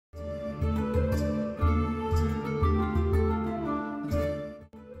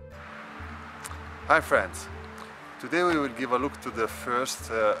Hi friends, today we will give a look to the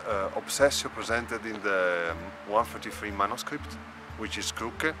first obsessio presented in the 133 manuscript, which is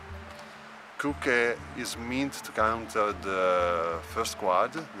Crucke. Crucke is meant to counter the first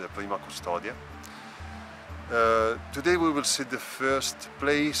quad, the Prima Custodia. Today we will see the first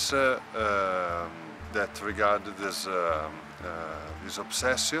place that regard this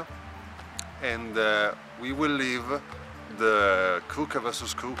obsessio, and we will leave the Crucke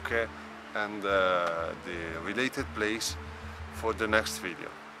versus Crucke and the related place for the next video.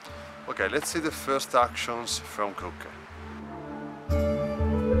 Okay, let's see the first actions from Crucke.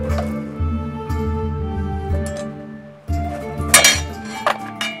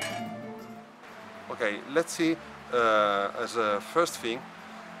 Okay, let's see as a first thing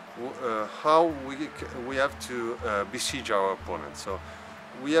how we have to besiege our opponent. So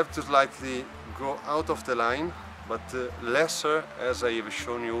we have to slightly go out of the line, but lesser, as I have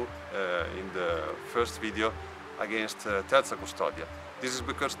shown you in the first video against Terza Custodia. This is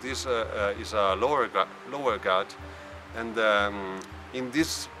because this is a lower guard, and in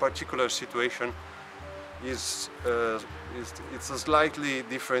this particular situation it's a slightly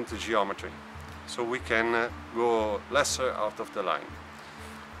different geometry, so we can go lesser out of the line.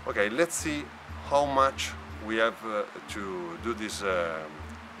 Okay, let's see how much we have to do this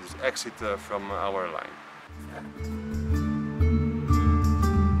exit from our line.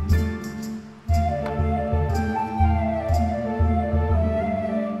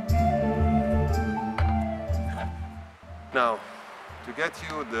 Now, to get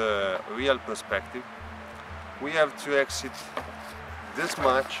you the real perspective, we have to exit this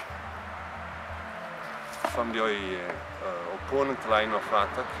much from the opponent line of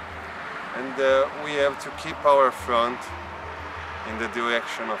attack, and we have to keep our front in the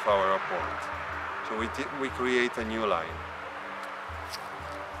direction of our opponent. So we create a new line.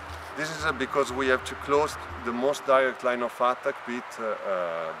 This is because we have to close the most direct line of attack, be it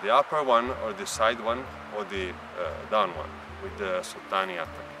the upper one or the side one or the down one with the sottani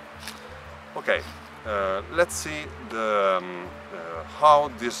attack. Okay, let's see how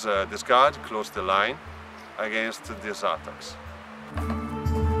this guard closed the line against these attacks.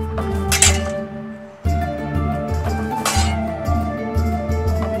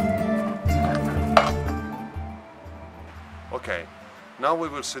 Okay, now we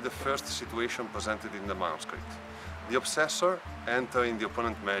will see the first situation presented in the manuscript. The obsessor entering the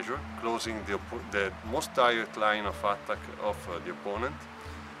opponent measure, closing the most direct line of attack of the opponent,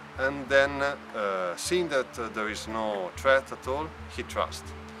 and then seeing that there is no threat at all, he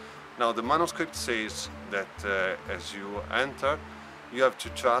trusts. Now the manuscript says that as you enter, you have to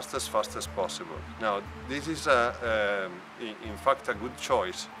trust as fast as possible. Now this is in fact a good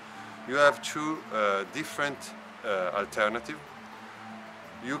choice. You have two different alternatives.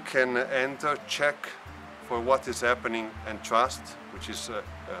 You can enter, check for what is happening and trust, which is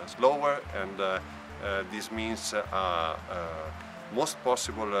slower, and this means more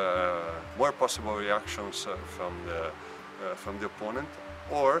possible reactions from the opponent.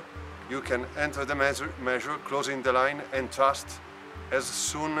 Or you can enter the measure, closing the line, and trust as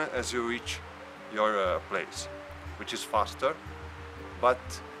soon as you reach your place, which is faster, but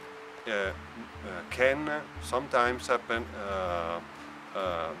can sometimes happen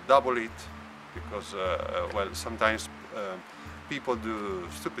double it, because well, sometimes people do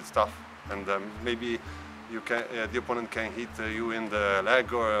stupid stuff, and maybe the opponent can hit you in the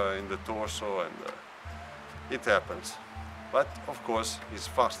leg or in the torso, and it happens. But of course it's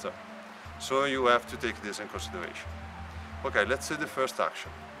faster, so you have to take this in consideration. Okay, let's see the first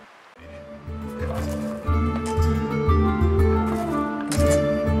action.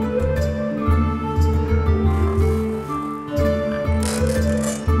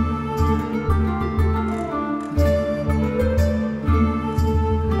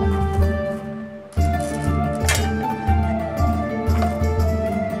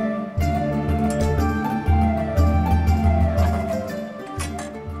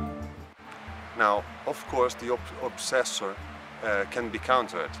 Now, of course, the obsessor can be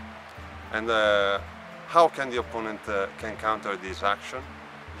countered. And how can the opponent can counter this action?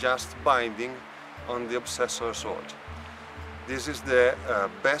 Just binding on the obsessor sword. This is the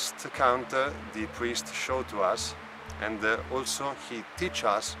best counter the priest showed to us, and also he teaches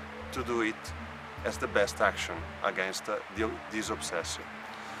us to do it as the best action against this obsessor.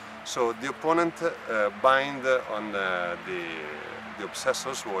 So the opponent bind on the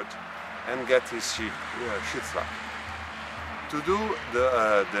obsessor sword and get his shield slack. To do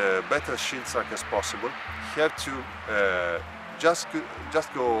the better shield slack as possible, he have to just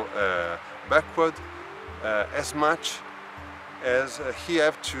go backward as much as he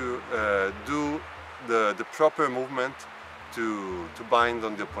have to do the proper movement to bind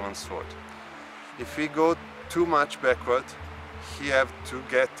on the opponent's sword. If we go too much backward, he have to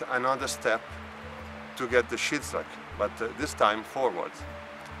get another step to get the shield strike, but this time forward.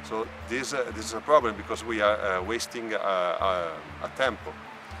 So this is a problem because we are wasting a tempo.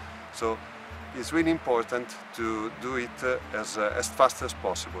 So it's really important to do it as fast as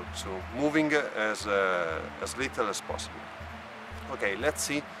possible, so moving as little as possible. Okay, let's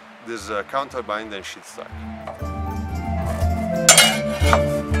see this counter bind and shield strike.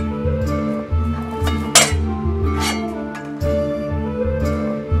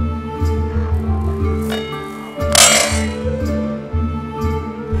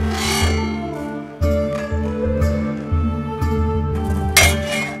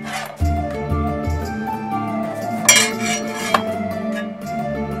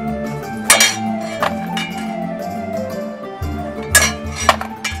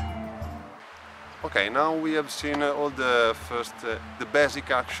 Okay, now we have seen all the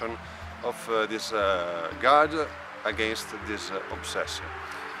basic action of this guard against this obsessor.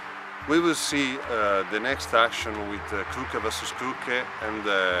 We will see the next action with Crucke versus Crucke and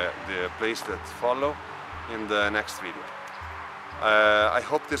the plays that follow in the next video. I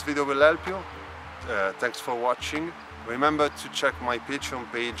hope this video will help you. Thanks for watching. Remember to check my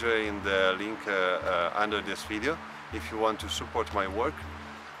Patreon page in the link under this video if you want to support my work.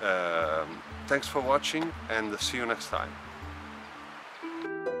 Thanks for watching and see you next time.